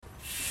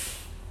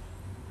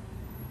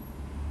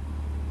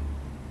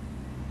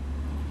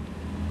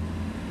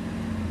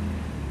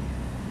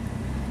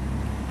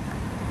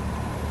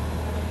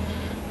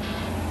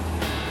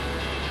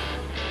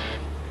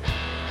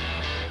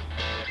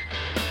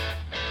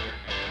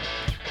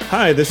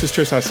Hi, this is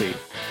Tris Hussey.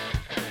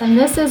 And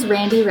this is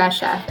Randy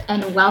Reshef,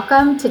 and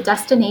welcome to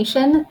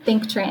Destination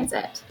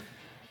ThinkTransit.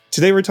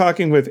 Today we're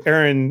talking with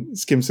Erin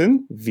Skimson,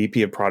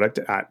 VP of Product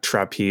at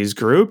Trapeze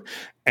Group,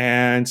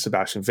 and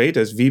Sebastian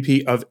Vaitus,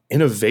 VP of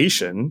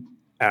Innovation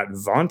at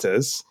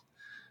Vaitus.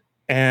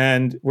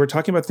 And we're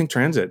talking about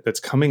ThinkTransit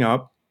that's coming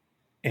up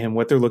and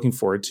what they're looking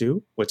forward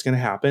to, what's going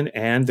to happen,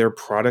 and their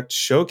product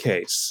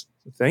showcase.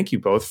 So thank you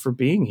both for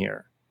being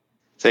here.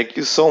 Thank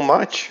you so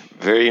much.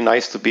 Very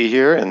nice to be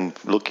here and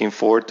looking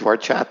forward to our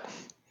chat.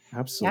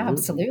 Absolutely. Yeah,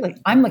 absolutely.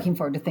 I'm looking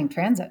forward to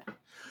ThinkTransit.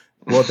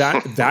 Well,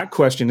 that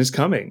question is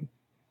coming.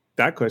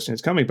 But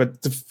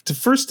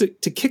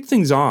to kick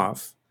things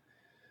off,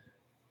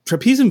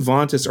 Trapeze and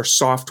Vaitus are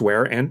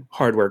software and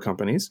hardware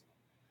companies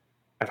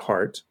at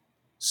heart.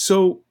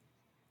 So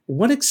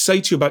what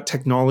excites you about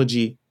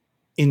technology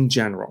in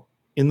general,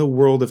 in the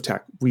world of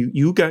tech?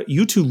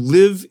 You two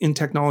live in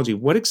technology.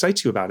 What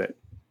excites you about it?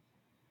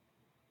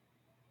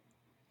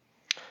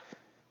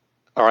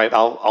 All right,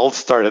 I'll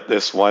start at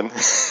this one.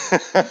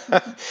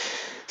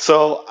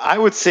 So I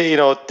would say,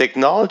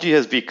 technology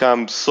has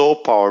become so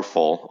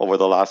powerful over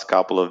the last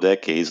couple of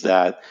decades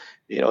that,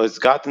 it's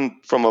gotten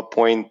from a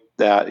point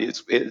that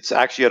it's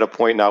actually at a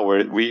point now where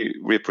it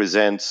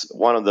represents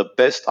one of the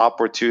best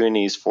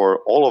opportunities for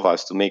all of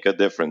us to make a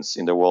difference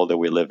in the world that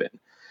we live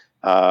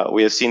in.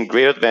 We have seen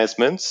great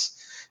advancements.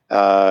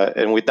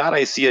 And with that,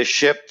 I see a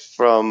shift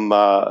from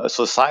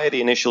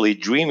society initially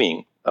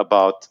dreaming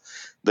about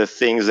the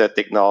things that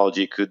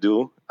technology could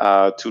do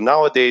to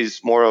nowadays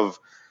more of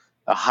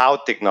how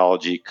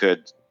technology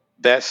could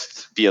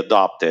best be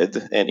adopted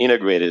and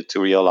integrated to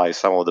realize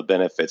some of the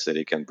benefits that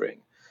it can bring.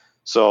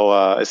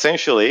 So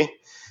essentially,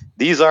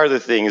 these are the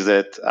things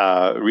that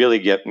really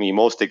get me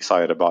most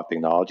excited about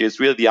technology. It's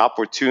really the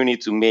opportunity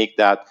to make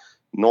that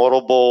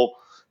notable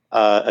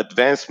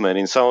advancement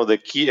in some of the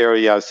key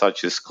areas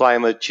such as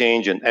climate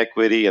change and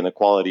equity and the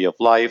quality of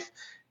life,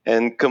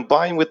 and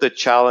combined with the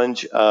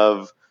challenge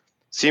of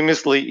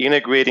seamlessly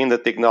integrating the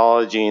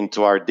technology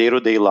into our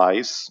day-to-day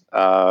lives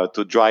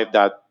to drive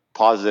that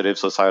positive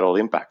societal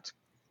impact.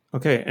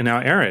 Okay, and now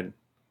Erin,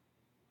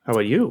 how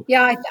about you?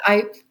 Yeah,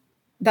 I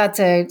that's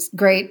a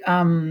great.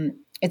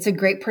 It's a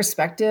great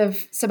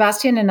perspective,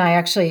 Sebastian, and I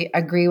actually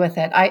agree with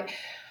it. I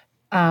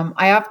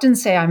often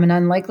say I'm an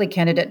unlikely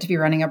candidate to be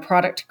running a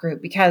product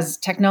group because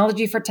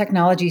technology for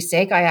technology's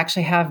sake, I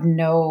actually have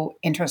no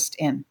interest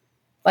in.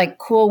 Like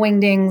cool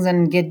wingdings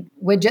and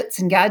widgets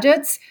and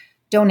gadgets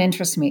don't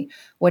interest me.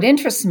 What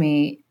interests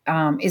me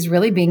is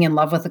really being in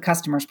love with the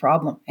customer's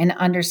problem and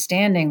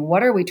understanding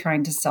what are we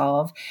trying to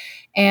solve.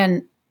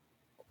 And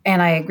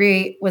I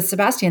agree with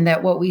Sebastian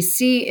that what we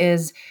see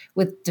is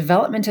with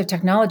development of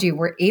technology,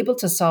 we're able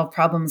to solve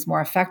problems more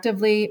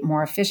effectively,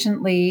 more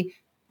efficiently,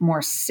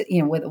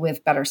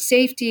 with better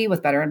safety,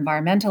 with better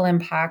environmental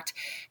impact.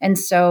 And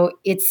so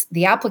it's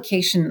the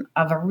application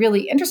of a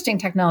really interesting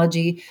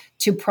technology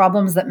to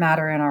problems that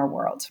matter in our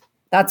world.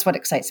 That's what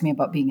excites me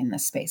about being in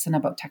this space and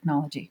about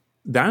technology.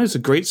 That is a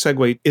great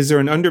segue. Is there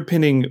an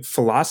underpinning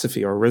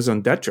philosophy or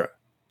raison d'etre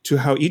to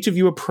how each of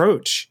you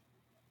approach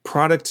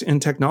product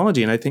and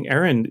technology? And I think,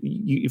 Erin,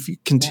 if you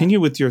continue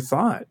with your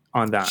thought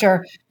on that.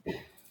 Sure.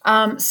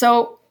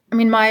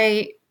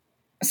 My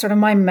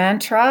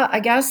mantra, I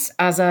guess,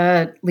 as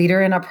a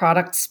leader in a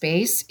product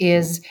space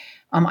is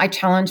I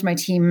challenge my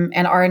team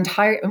and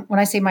when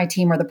I say my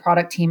team or the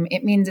product team,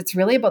 it means it's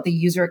really about the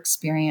user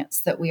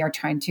experience that we are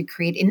trying to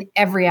create in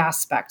every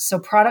aspect. So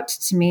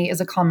product to me is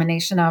a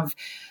culmination of,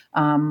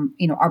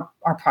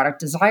 our product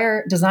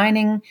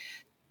design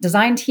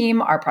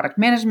team, our product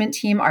management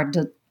team, our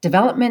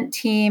development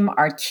team,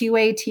 our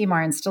QA team,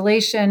 our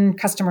installation,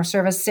 customer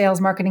service, sales,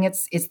 marketing.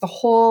 It's the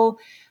whole,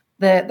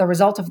 the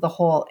result of the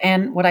whole.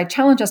 And what I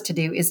challenge us to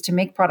do is to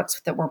make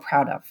products that we're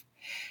proud of.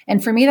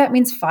 And for me, that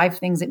means 5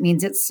 things. It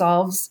means it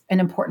solves an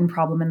important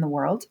problem in the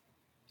world.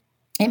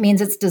 It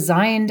means it's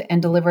designed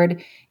and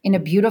delivered in a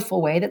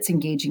beautiful way that's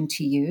engaging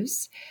to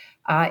use.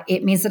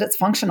 It means that it's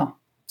functional.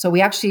 So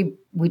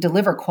we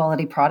deliver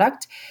quality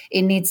product.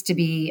 It needs to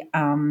be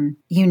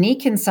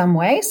unique in some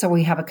way. So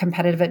we have a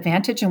competitive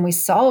advantage and we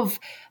solve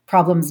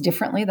problems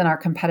differently than our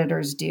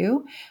competitors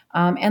do.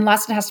 And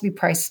last, it has to be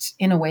priced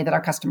in a way that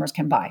our customers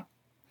can buy.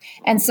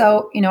 And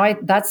so,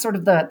 that's sort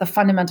of the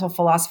fundamental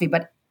philosophy.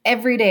 But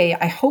every day,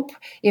 I hope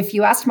if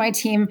you ask my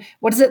team,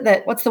 what's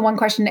the one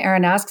question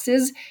Erin asks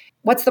is,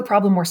 what's the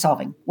problem we're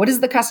solving? What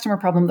is the customer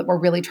problem that we're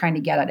really trying to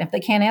get at? If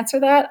they can't answer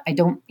that,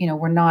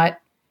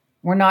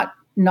 we're not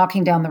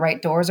knocking down the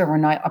right doors or we're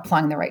not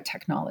applying the right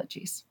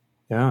technologies.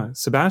 Yeah.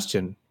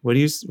 Sebastian, how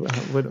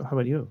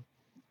about you?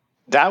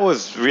 That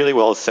was really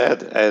well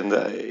said. And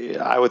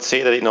I would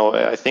say that,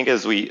 I think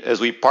as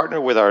we partner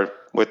with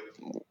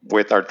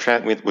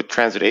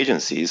transit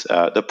agencies,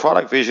 the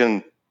product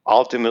vision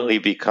ultimately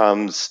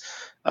becomes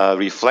a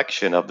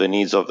reflection of the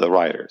needs of the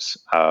riders.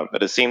 At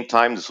the same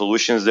time, the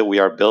solutions that we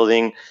are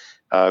building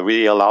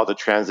really allow the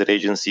transit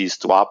agencies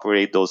to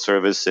operate those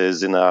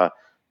services in a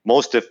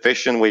most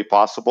efficient way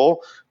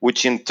possible,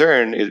 which in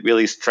turn, it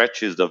really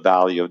stretches the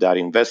value of that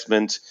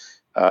investment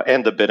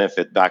and the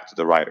benefit back to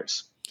the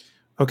riders.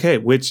 Okay,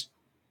 which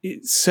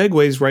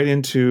segues right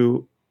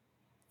into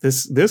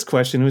this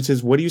question, which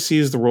is, what do you see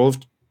as the role of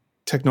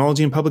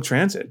technology in public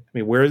transit? I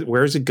mean,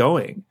 where is it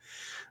going?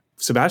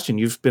 Sebastian,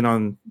 you've been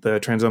on the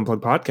Transit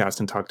Unplugged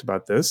podcast and talked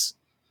about this.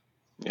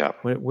 Yeah.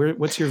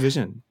 What's your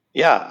vision?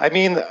 Yeah, I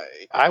mean,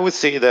 I would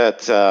say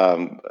that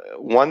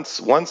once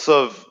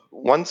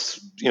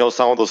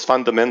some of those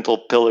fundamental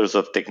pillars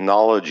of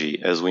technology,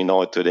 as we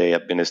know it today,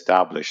 have been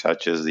established,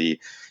 such as the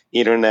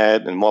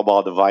internet and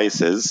mobile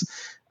devices,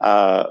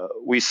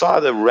 we saw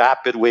the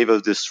rapid wave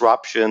of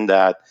disruption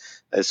that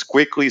has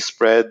quickly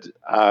spread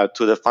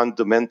to the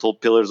fundamental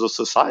pillars of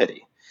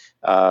society.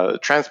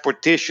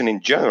 Transportation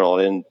in general,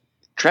 and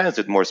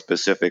transit more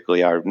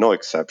specifically, are no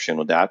exception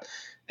to that.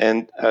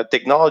 And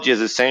technology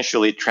has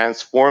essentially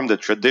transformed the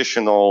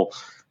traditional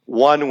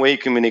one-way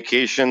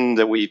communication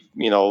that we,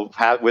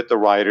 had with the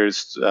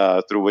riders,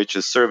 through which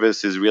a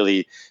service is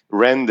really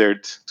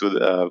rendered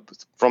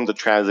from the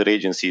transit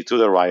agency to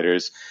the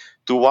riders,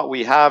 to what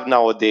we have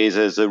nowadays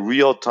as a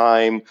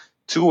real-time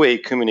two-way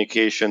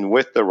communication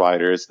with the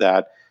riders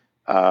that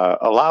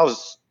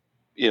allows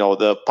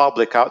the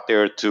public out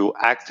there to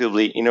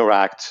actively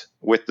interact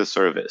with the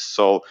service.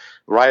 So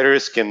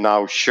riders can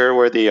now share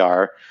where they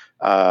are,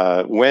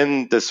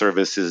 when the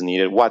service is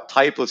needed, what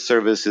type of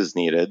service is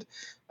needed.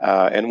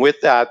 And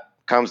with that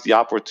comes the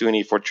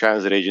opportunity for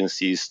transit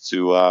agencies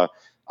to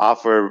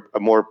offer a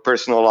more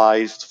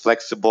personalized,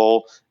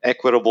 flexible,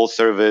 equitable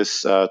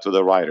service to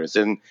the riders.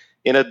 And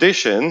in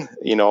addition,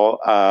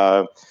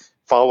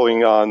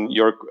 following on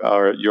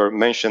your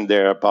mention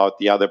there about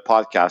the other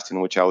podcast in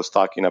which I was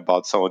talking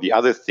about some of the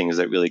other things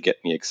that really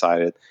get me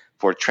excited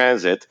for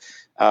transit,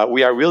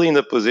 we are really in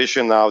the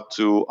position now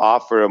to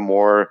offer a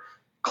more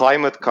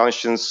climate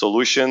conscious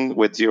solution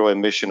with zero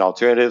emission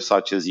alternatives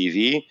such as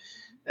EV,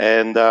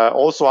 and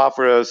also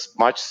offer a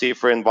much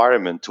safer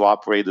environment to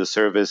operate the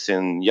service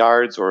in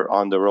yards or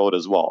on the road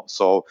as well.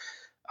 So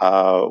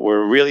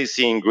we're really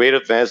seeing great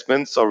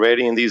advancements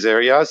already in these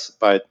areas,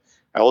 but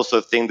I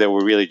also think that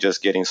we're really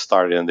just getting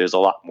started, and there's a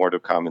lot more to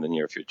come in the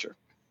near future.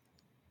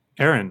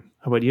 Erin,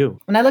 how about you?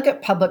 When I look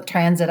at public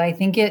transit, I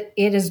think it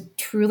is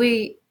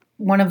truly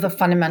one of the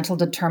fundamental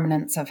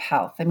determinants of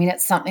health. I mean,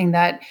 it's something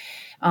that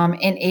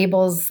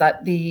enables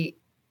that the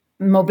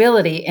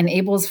mobility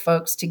enables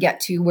folks to get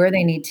to where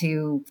they need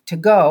to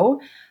go,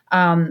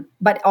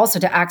 but also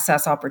to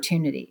access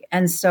opportunity.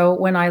 And so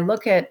when I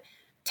look at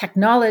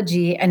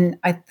technology, and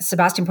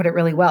Sebastian put it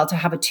really well, to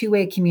have a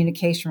two-way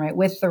communication, right,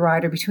 with the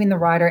rider, between the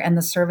rider and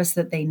the service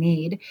that they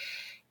need,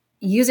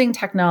 using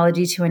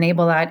technology to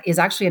enable that is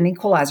actually an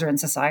equalizer in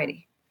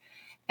society.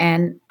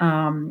 And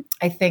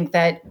I think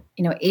that,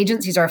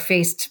 agencies are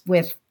faced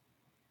with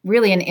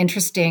really an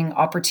interesting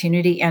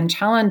opportunity and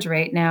challenge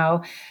right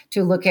now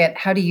to look at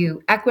how do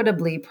you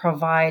equitably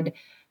provide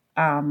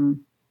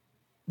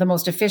the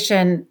most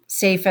efficient,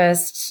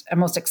 safest, and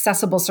most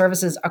accessible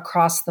services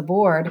across the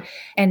board,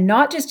 and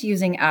not just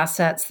using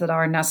assets that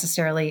are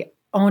necessarily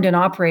owned and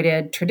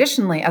operated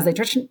traditionally, as they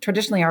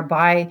traditionally are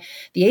by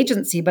the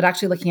agency, but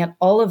actually looking at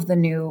all of the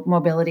new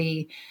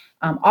mobility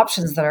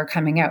options that are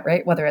coming out,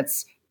 right? Whether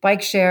it's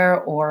bike share,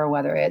 or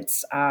whether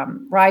it's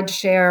ride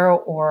share,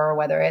 or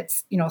whether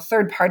it's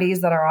third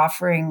parties that are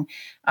offering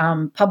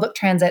public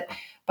transit.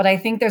 But I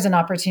think there's an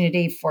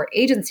opportunity for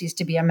agencies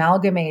to be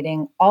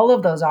amalgamating all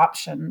of those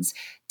options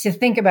to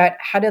think about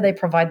how do they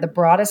provide the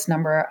broadest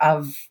number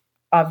of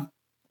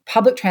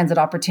public transit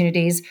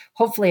opportunities.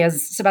 Hopefully,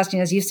 as Sebastian,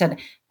 as you said,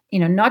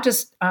 not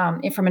just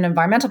from an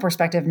environmental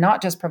perspective,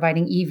 not just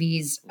providing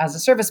EVs as a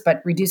service,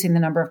 but reducing the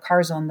number of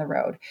cars on the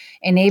road,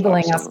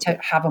 enabling us to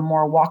have a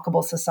more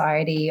walkable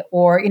society,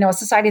 or, a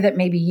society that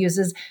maybe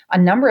uses a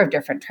number of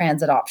different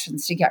transit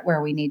options to get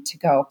where we need to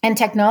go. And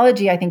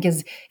technology, I think,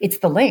 it's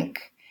the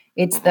link.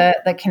 It's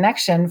the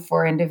connection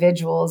for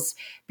individuals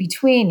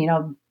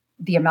between,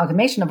 the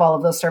amalgamation of all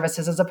of those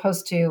services, as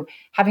opposed to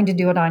having to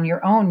do it on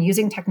your own.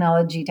 Using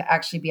technology to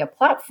actually be a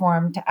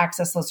platform to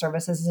access those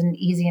services in an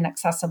easy and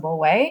accessible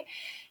way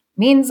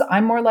means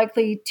I'm more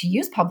likely to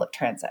use public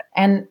transit.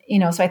 And,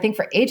 so I think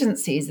for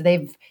agencies,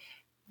 their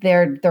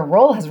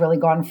role has really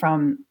gone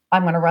from,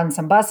 I'm going to run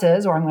some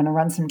buses, or I'm going to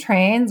run some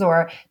trains,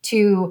 or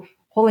to,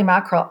 holy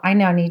mackerel, I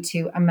now need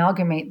to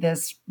amalgamate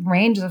this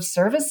range of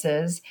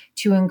services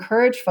to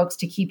encourage folks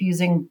to keep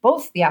using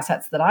both the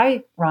assets that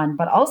I run,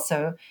 but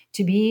also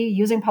to be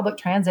using public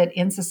transit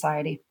in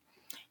society.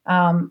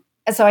 So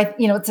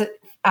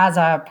as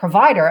a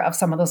provider of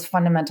some of those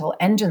fundamental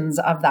engines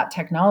of that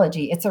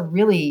technology, it's a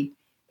really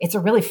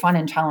fun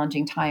and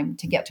challenging time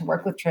to get to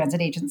work with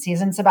transit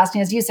agencies. And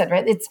Sebastian, as you said,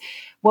 right, it's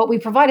what we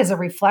provide is a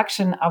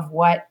reflection of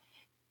what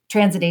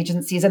transit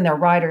agencies and their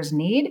riders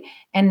need,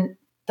 and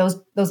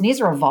those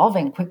needs are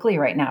evolving quickly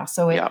right now.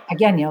 So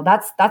again,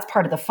 that's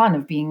part of the fun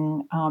of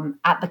being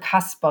at the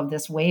cusp of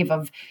this wave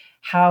of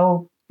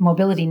how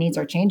mobility needs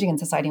are changing in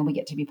society, and we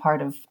get to be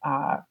part of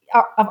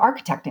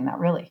architecting that,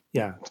 really.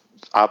 Yeah.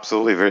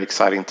 Absolutely. Very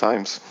exciting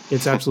times.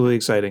 It's absolutely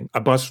exciting. A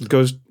bus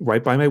goes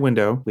right by my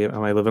window.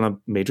 I live on a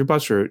major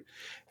bus route,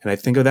 and I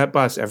think of that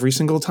bus every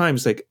single time.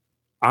 It's like,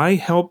 I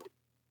help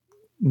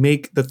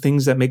make the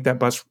things that make that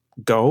bus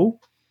go.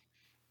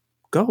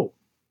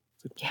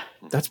 Yeah.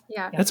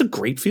 That's a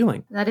great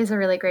feeling. That is a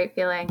really great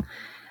feeling.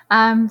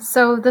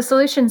 So the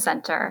Solution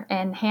Center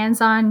and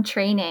hands-on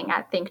training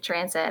at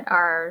ThinkTransit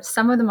are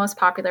some of the most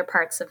popular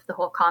parts of the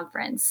whole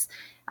conference.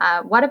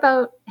 What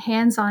about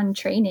hands-on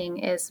training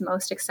is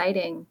most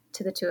exciting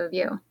to the two of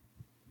you?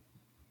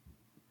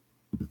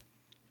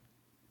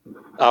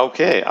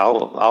 Okay,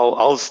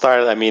 I'll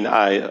start. I mean,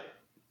 I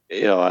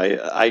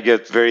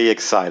get very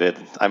excited.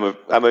 I'm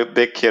a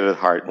big kid at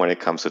heart when it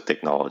comes to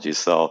technology.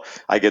 So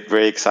I get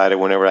very excited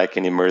whenever I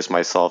can immerse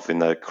myself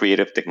in a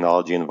creative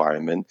technology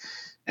environment.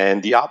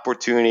 And the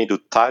opportunity to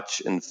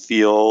touch and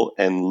feel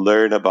and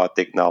learn about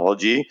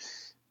technology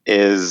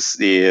is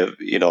the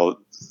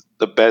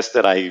best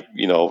that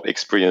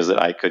experience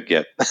that I could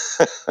get.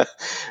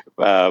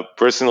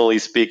 Personally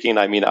speaking,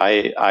 I mean,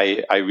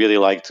 I really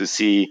like to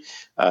see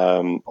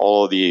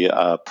all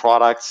the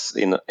products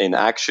in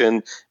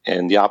action,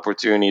 and the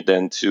opportunity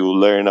then to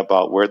learn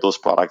about where those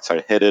products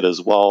are headed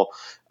as well,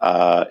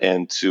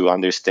 and to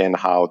understand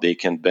how they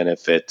can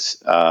benefit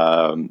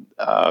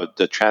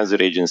the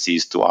transit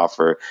agencies to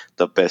offer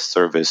the best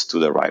service to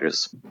the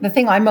riders. The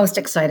thing I'm most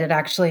excited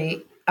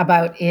actually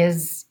about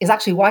is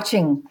actually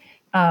watching,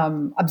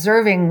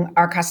 observing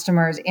our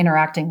customers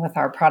interacting with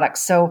our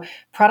products. So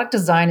product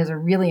design is a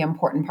really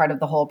important part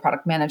of the whole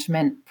product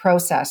management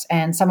process,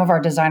 and some of our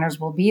designers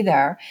will be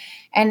there.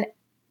 And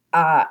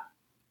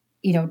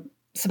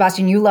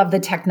Sebastian, you love the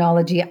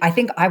technology. I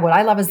think what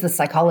I love is the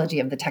psychology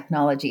of the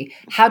technology.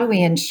 How do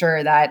we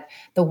ensure that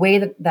the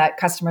way that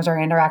customers are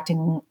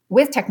interacting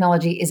with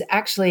technology is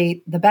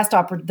actually the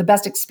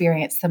best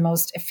experience, the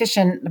most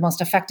efficient, the most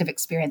effective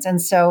experience?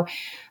 And so,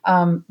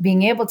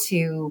 being able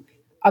to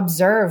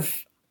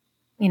observe,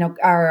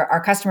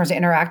 our customers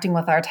interacting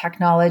with our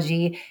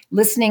technology,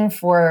 listening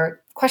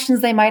for questions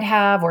they might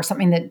have, or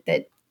something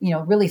that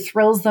really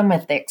thrills them.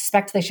 If they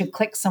expect they should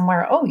click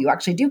somewhere, oh, you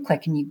actually do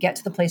click and you get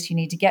to the place you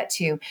need to get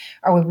to.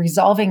 Are we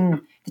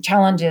resolving the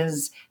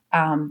challenges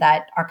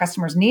that our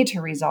customers need to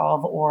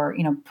resolve, or,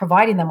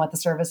 providing them with the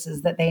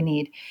services that they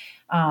need?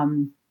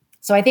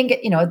 So I think,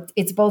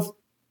 it's both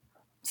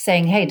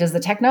saying, hey, does the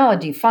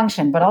technology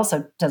function, but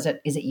also is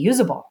it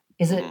usable?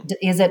 Is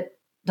it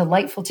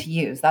delightful to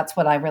use? That's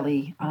what I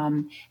really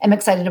am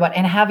excited about.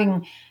 And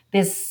having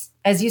this,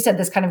 as you said,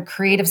 this kind of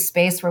creative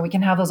space where we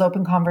can have those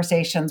open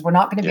conversations. We're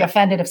not going to be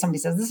offended if somebody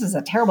says, this is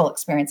a terrible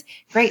experience.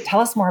 Great. Tell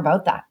us more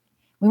about that.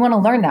 We want to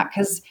learn that,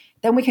 because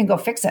then we can go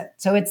fix it.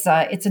 So it's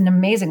an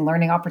amazing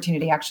learning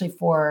opportunity actually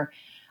for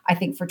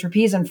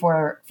Trapeze and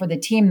for the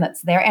team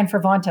that's there, and for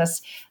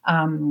Vaitus,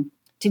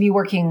 to be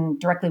working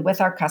directly with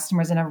our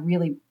customers in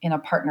a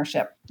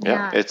partnership.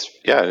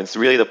 It's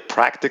really the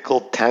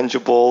practical,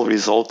 tangible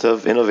result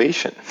of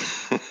innovation.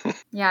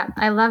 Yeah,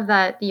 I love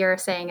that you're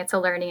saying it's a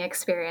learning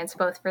experience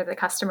both for the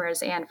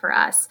customers and for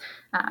us.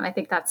 I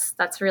think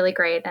that's really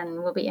great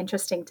and will be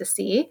interesting to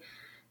see.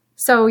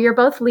 So you're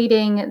both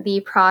leading the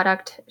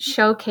product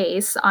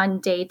showcase on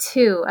day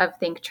 2 of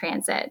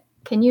ThinkTransit.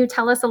 Can you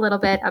tell us a little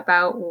bit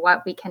about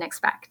what we can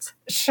expect?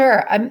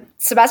 Sure.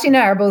 Sebastian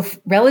and I are both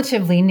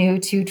relatively new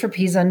to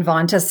Trapeze and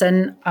Vaitus,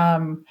 and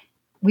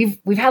we've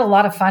had a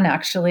lot of fun,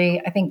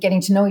 actually. I think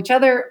getting to know each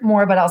other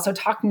more, but also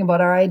talking about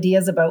our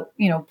ideas about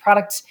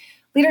product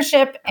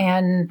leadership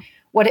and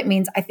what it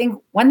means. I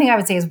think one thing I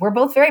would say is we're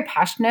both very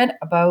passionate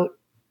about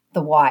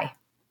the why,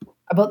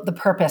 about the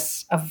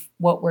purpose of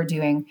what we're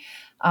doing,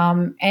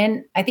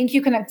 and I think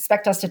you can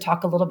expect us to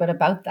talk a little bit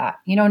about that.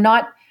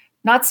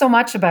 Not so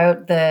much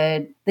about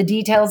the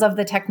details of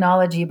the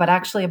technology, but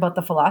actually about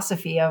the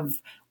philosophy of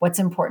what's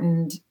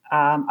important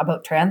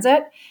about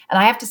transit. And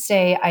I have to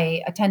say,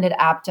 I attended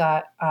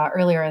APTA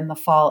earlier in the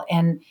fall,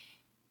 and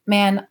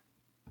man,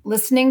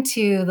 listening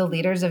to the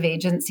leaders of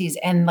agencies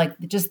and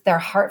just their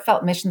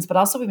heartfelt missions, but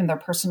also even their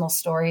personal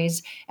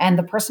stories, and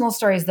the personal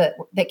stories that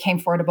came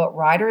forward about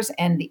riders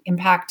and the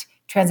impact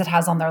transit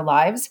has on their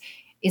lives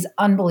is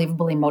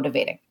unbelievably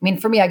motivating. I mean,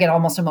 for me, I get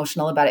almost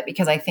emotional about it,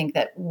 because I think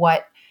that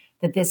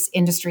this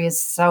industry is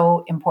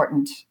so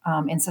important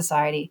in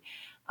society.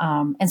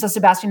 And so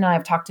Sebastian and I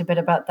have talked a bit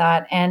about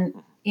that. And,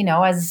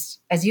 as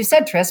you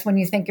said, Tris, when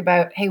you think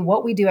about, hey,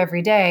 what we do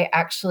every day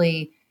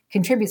actually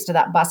contributes to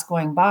that bus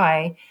going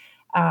by.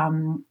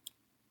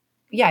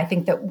 I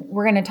think that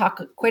we're going to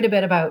talk quite a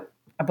bit about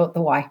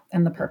the why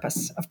and the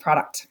purpose of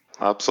product.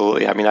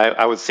 Absolutely. I mean,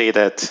 I would say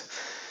that,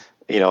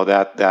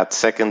 that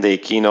second day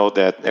keynote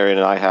that Erin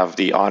and I have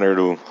the honor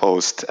to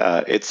host,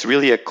 it's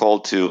really a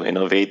call to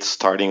innovate,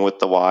 starting with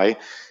the why.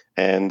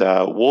 And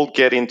we'll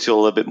get into a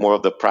little bit more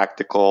of the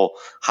practical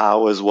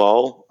how as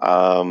well,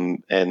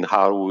 and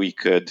how we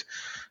could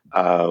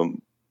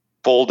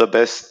pull the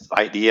best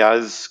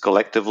ideas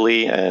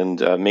collectively and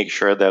make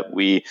sure that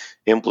we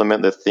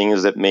implement the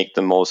things that make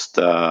the most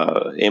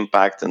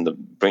impact and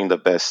bring the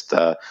best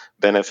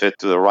benefit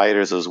to the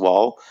riders as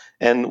well.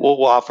 And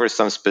we'll offer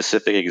some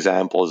specific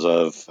examples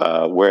of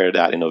where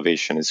that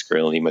innovation is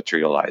currently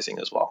materializing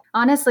as well.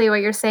 Honestly, what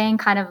you're saying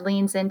kind of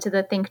leans into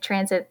the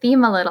ThinkTransit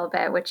theme a little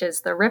bit, which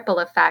is the ripple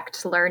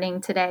effect,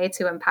 learning today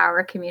to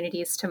empower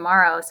communities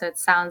tomorrow. So it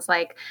sounds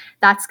like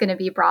that's going to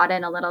be brought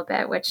in a little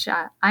bit, which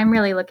I'm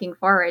really looking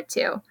forward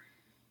to.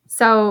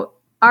 So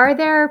are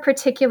there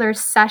particular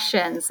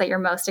sessions that you're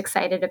most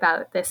excited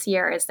about this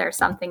year? Is there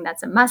something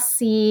that's a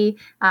must-see,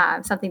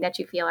 something that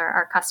you feel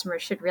our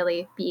customers should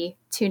really be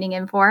tuning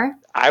in for?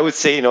 I would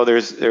say,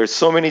 there's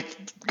so many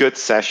good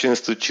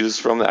sessions to choose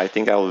from. I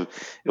think it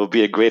will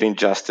be a great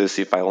injustice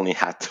if I only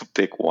had to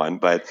pick one.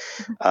 But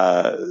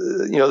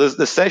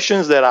the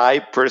sessions that I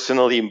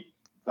personally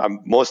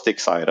am most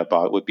excited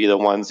about would be the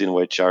ones in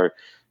which our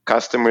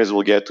customers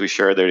will get to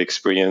share their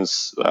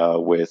experience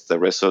with the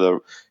rest of the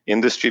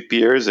industry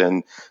peers,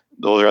 and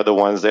those are the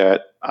ones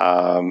that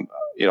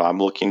I'm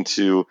looking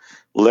to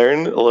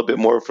learn a little bit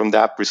more from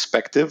that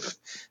perspective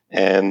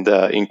and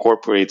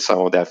incorporate some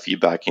of that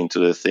feedback into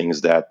the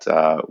things that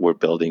we're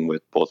building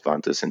with both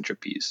Vaitus and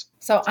Trapeze.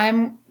 So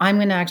I'm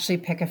going to actually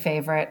pick a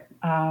favorite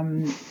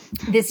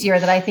this year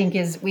that I think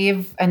we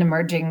have an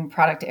emerging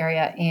product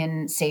area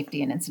in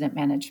safety and incident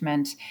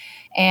management,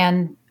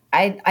 and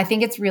I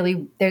think it's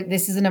really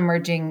this is an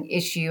emerging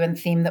issue and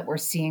theme that we're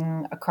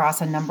seeing across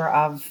a number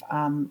of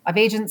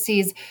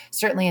agencies.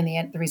 Certainly in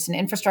the recent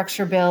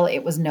infrastructure bill, it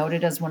was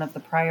noted as one of the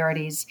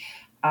priorities.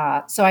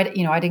 So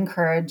I'd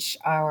encourage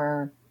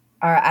our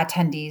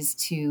attendees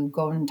to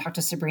go and talk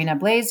to Sabrina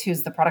Blaze,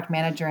 who's the product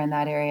manager in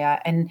that area,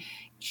 and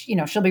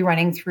she'll be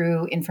running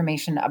through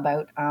information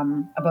about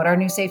our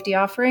new safety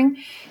offering.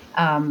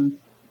 So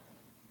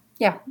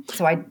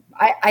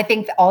I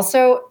think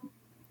also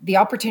the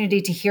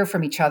opportunity to hear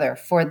from each other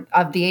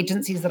of the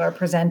agencies that are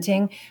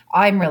presenting.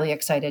 I'm really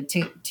excited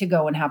to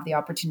go and have the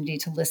opportunity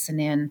to listen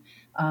in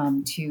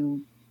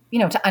to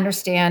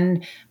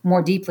understand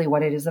more deeply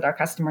what it is that our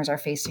customers are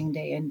facing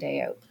day in,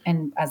 day out,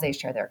 and as they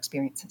share their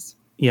experiences.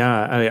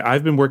 Yeah,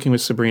 I've been working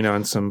with Sabrina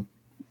on some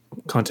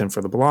content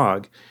for the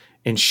blog,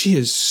 and she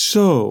is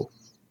so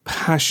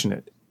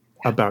passionate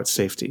about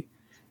safety.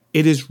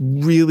 It is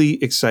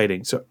really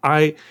exciting. So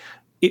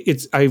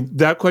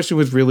that question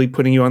was really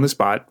putting you on the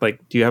spot.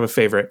 Like, do you have a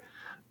favorite?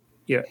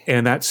 Yeah,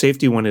 and that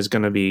safety one is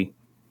going to be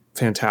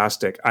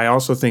fantastic. I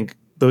also think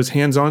those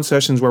hands-on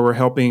sessions where we're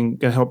helping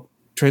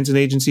transit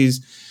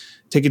agencies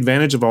take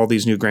advantage of all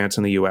these new grants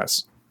in the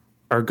U.S.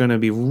 are going to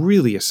be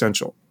really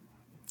essential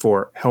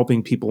for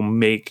helping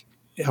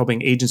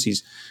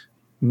agencies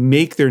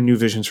make their new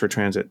visions for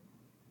transit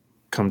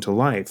come to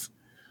life,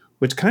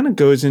 which kind of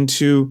goes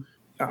into,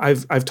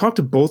 I've talked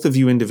to both of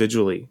you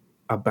individually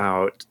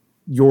about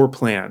your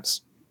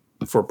plans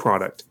for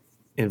product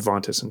in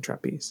Vaitus and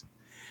Trapeze.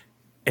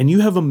 And you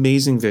have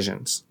amazing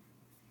visions,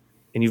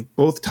 and you've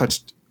both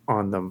touched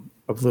on them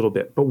a little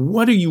bit. But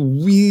what are you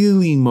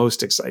really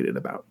most excited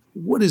about?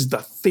 What is the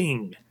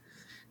thing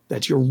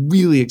that you're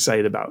really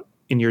excited about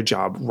in your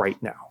job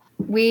right now?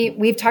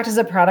 We've talked as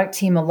a product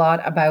team a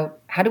lot about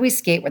how do we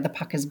skate where the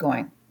puck is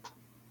going?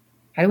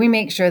 How do we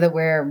make sure that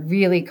we're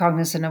really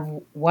cognizant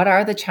of what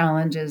are the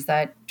challenges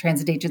that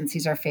transit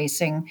agencies are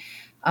facing?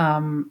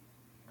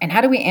 And how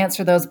do we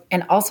answer those?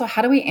 And also,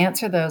 how do we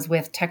answer those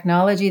with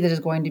technology that is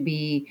going to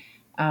be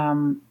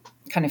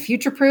kind of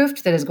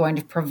future-proofed, that is going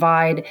to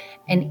provide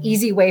an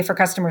easy way for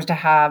customers to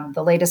have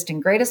the latest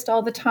and greatest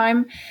all the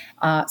time?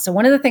 So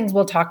one of the things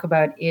we'll talk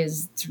about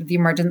is the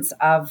emergence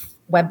of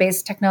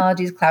web-based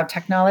technologies, cloud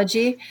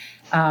technology.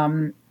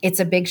 It's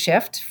a big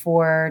shift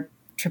for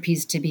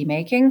Trapeze to be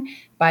making,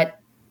 but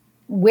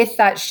with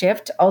that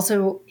shift,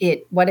 also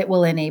what it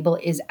will enable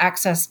is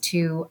access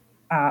to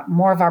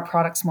more of our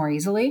products more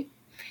easily,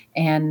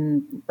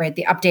 and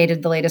the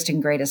updated, the latest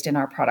and greatest in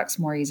our products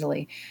more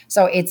easily.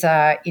 So it's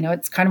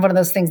it's kind of one of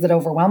those things that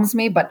overwhelms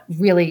me, but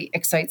really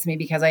excites me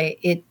because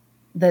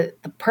the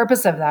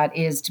purpose of that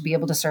is to be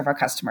able to serve our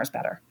customers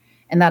better,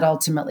 and that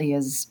ultimately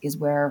is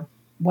where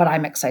what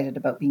I'm excited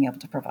about being able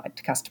to provide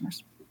to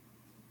customers.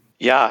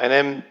 Yeah, and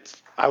then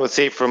I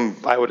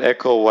would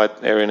echo what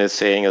Erin is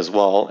saying as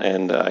well,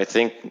 and I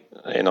think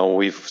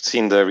we've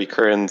seen the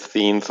recurrent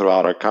theme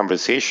throughout our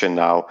conversation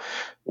now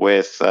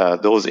with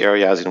those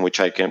areas in which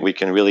we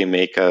can really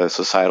make a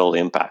societal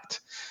impact.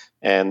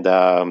 And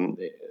a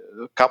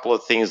couple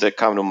of things that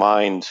come to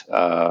mind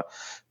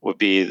would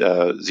be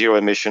the zero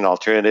emission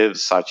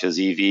alternatives such as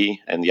EV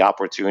and the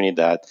opportunity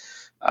that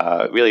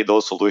really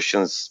those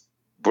solutions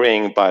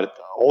bring, but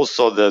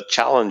also the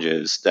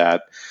challenges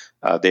that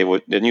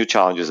the new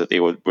challenges that they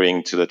would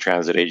bring to the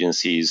transit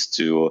agencies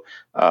to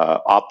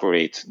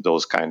operate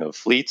those kind of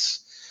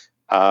fleets.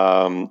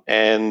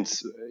 And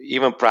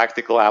even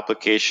practical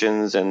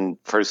applications and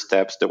first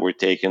steps that were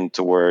taken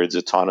towards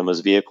autonomous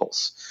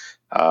vehicles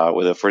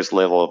with the first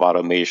level of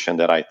automation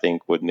that I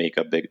think would make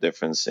a big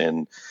difference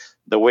in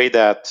the way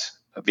that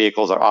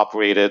vehicles are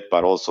operated,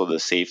 but also the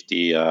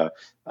safety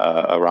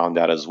around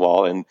that as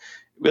well. And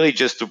really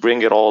just to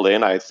bring it all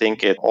in, I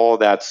think all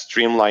that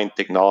streamlined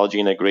technology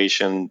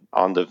integration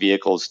on the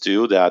vehicles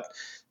too, that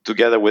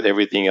together with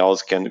everything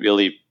else, can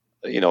really,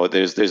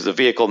 there's the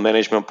vehicle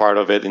management part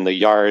of it in the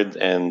yard,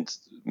 and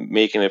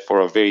making it for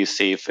a very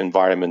safe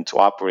environment to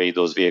operate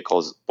those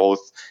vehicles, both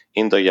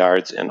in the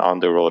yards and on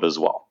the road as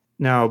well.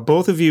 Now,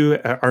 both of you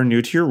are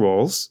new to your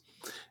roles.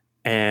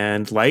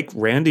 And like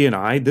Randy and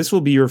I, this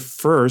will be your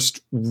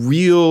first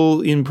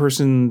real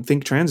in-person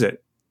ThinkTransit.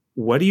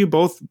 What are you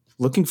both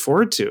looking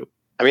forward to?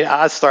 I mean,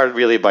 I'll start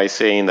really by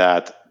saying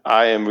that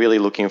I am really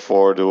looking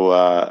forward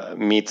to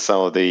meet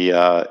some of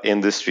the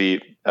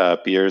industry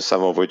peers,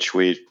 some of which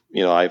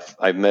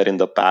I've met in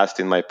the past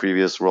in my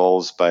previous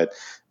roles, but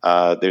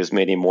there's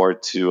many more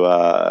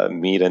to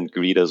meet and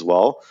greet as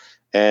well,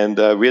 and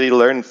really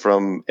learn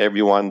from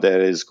everyone that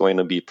is going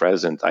to be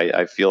present.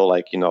 I feel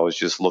like, I was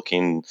just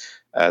looking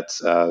at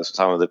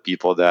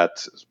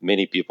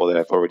many people that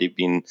have already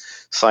been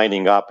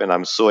signing up, and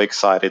I'm so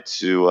excited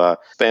to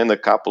spend a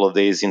couple of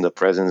days in the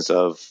presence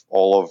of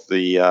all of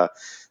the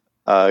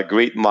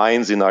great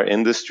minds in our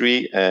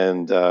industry,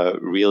 and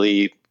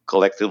really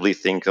collectively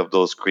think of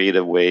those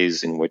creative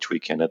ways in which we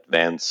can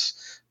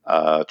advance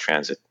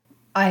transit.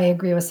 I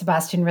agree with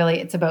Sebastian. Really,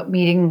 it's about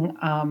meeting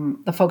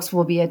the folks who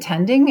will be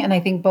attending, and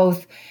I think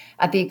both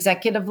at the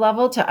executive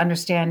level to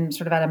understand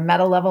sort of at a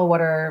meta level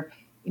what are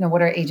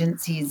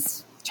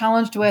agencies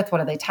challenged with,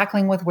 what are they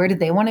tackling with, where do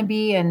they want to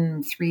be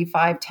in 3,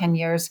 5, 10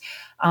 years,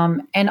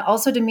 and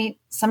also to meet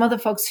some of the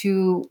folks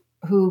who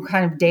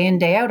kind of day in,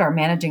 day out are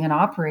managing and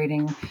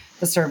operating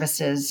the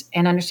services,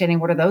 and understanding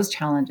what are those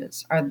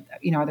challenges. Are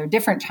there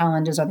different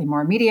challenges? Are they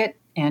more immediate?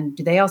 And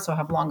do they also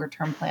have longer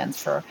term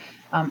plans for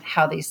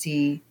how they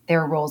see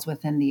their roles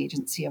within the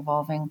agency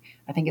evolving?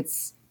 I think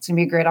it's going to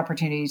be a great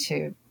opportunity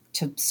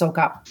to soak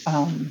up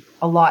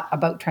a lot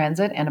about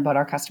transit and about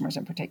our customers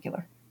in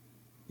particular.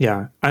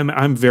 Yeah,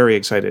 I'm very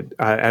excited.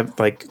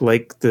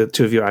 Like the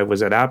two of you, I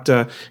was at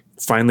APTA,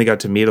 finally got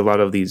to meet a lot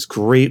of these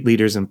great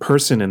leaders in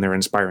person and their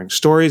inspiring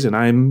stories, and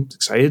I'm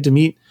excited to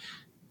meet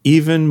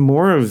even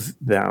more of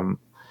them.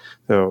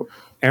 So,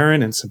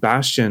 Erin and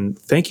Sebastian,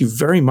 thank you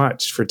very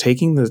much for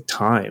taking the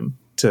time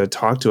to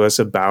talk to us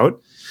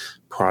about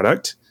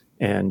product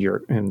and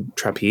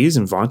Trapeze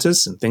and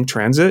Vaitus and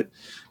ThinkTransit.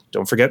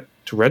 Don't forget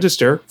to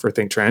register for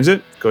ThinkTransit.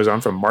 It goes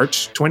on from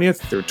March 20th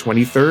through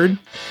 23rd.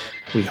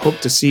 We hope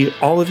to see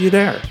all of you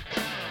there.